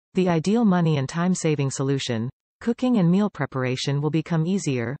The ideal money and time-saving solution. Cooking and meal preparation will become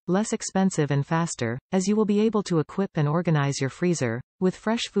easier, less expensive and faster, as you will be able to equip and organize your freezer, with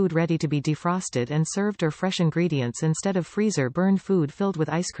fresh food ready to be defrosted and served or fresh ingredients instead of freezer-burned food filled with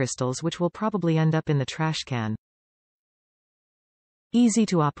ice crystals which will probably end up in the trash can. Easy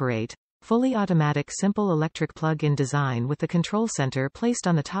to operate. Fully automatic simple electric plug-in design with the control center placed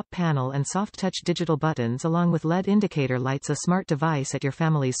on the top panel and soft-touch digital buttons along with LED indicator lights, a smart device at your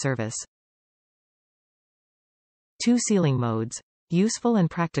family's service. 2 sealing modes. Useful and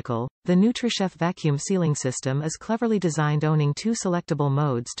practical. The NutriChef vacuum sealing system is cleverly designed, owning 2 selectable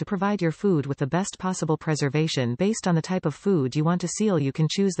modes to provide your food with the best possible preservation based on the type of food you want to seal. You can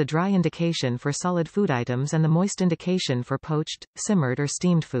choose the dry indication for solid food items and the moist indication for poached, simmered or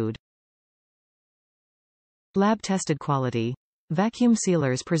steamed food. Lab-tested quality. Vacuum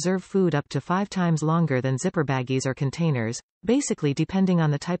sealers preserve food up to 5 times longer than zipper baggies or containers, basically depending on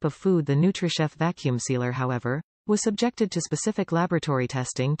the type of food. The NutriChef vacuum sealer, however, was subjected to specific laboratory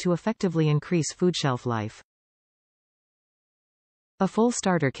testing to effectively increase food shelf life. A full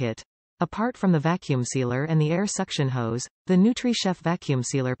starter kit. Apart from the vacuum sealer and the air suction hose, the NutriChef vacuum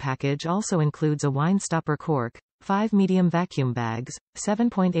sealer package also includes a wine stopper cork, 5 medium vacuum bags,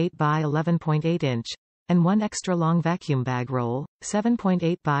 7.8 by 11.8 inch, and 1 extra long vacuum bag roll,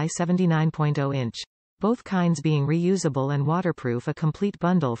 7.8 by 79.0 inch. Both kinds being reusable and waterproof, a complete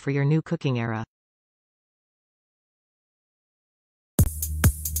bundle for your new cooking era.